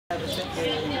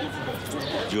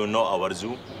You know our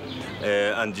zoo,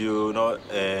 and you know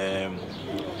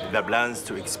the plans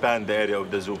to expand the area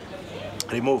of the zoo.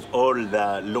 Remove all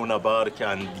the Luna Park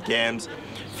and games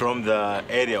from the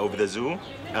area of the zoo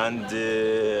and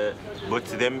put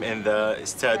them in the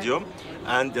stadium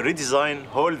and redesign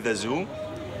whole the zoo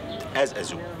as a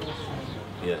zoo.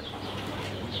 Yeah.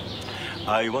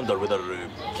 I wonder whether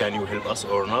can you help us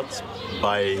or not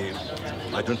by,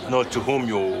 I don't know to whom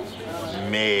you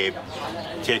may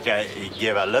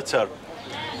give a letter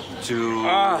to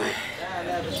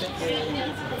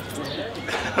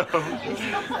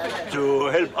to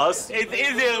help us. It's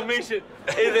easier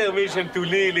mission to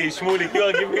Lily, Shmulik. You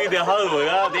are giving me the hard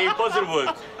work, the impossible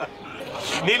work.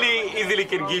 Lily easily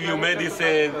can give you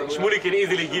medicine. Shmulik can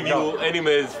easily give you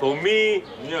animals. For me,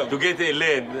 to get a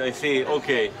land, I say,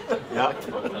 okay. Yeah.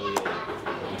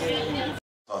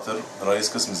 خاطر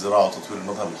رئيس قسم الزراعة وتطوير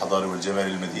المظهر الحضاري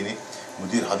والجمالي المديني،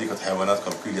 مدير حديقة حيوانات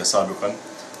قلقيلية سابقا،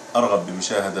 أرغب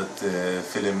بمشاهدة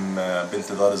فيلم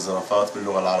بانتظار الزرافات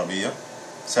باللغة العربية.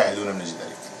 ساعدونا من أجل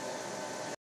ذلك.